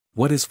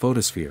What is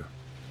photosphere?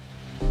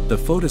 The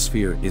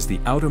photosphere is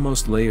the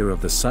outermost layer of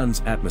the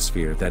sun's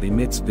atmosphere that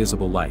emits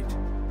visible light.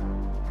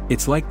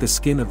 It's like the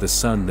skin of the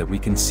sun that we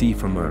can see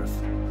from Earth.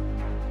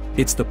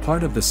 It's the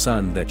part of the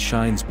sun that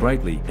shines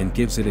brightly and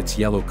gives it its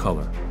yellow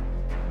color.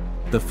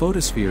 The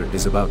photosphere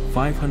is about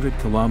 500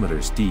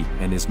 kilometers deep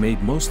and is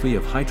made mostly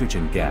of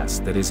hydrogen gas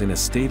that is in a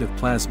state of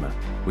plasma,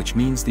 which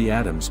means the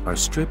atoms are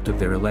stripped of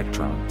their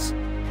electrons.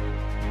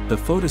 The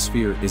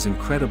photosphere is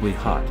incredibly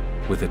hot,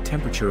 with a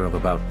temperature of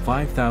about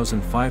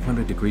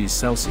 5,500 degrees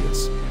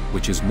Celsius,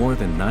 which is more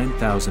than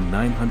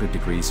 9,900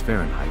 degrees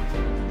Fahrenheit.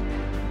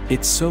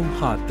 It's so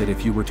hot that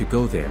if you were to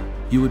go there,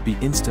 you would be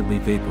instantly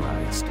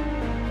vaporized.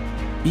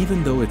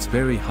 Even though it's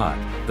very hot,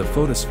 the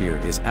photosphere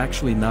is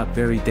actually not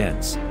very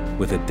dense,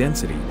 with a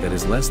density that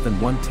is less than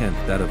 1/10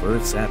 that of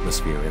Earth's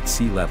atmosphere at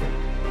sea level.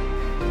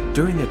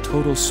 During a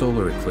total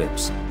solar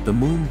eclipse, the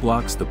moon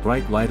blocks the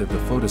bright light of the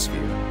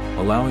photosphere,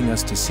 allowing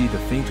us to see the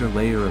fainter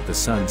layer of the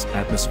sun's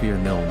atmosphere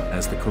known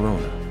as the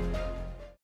corona.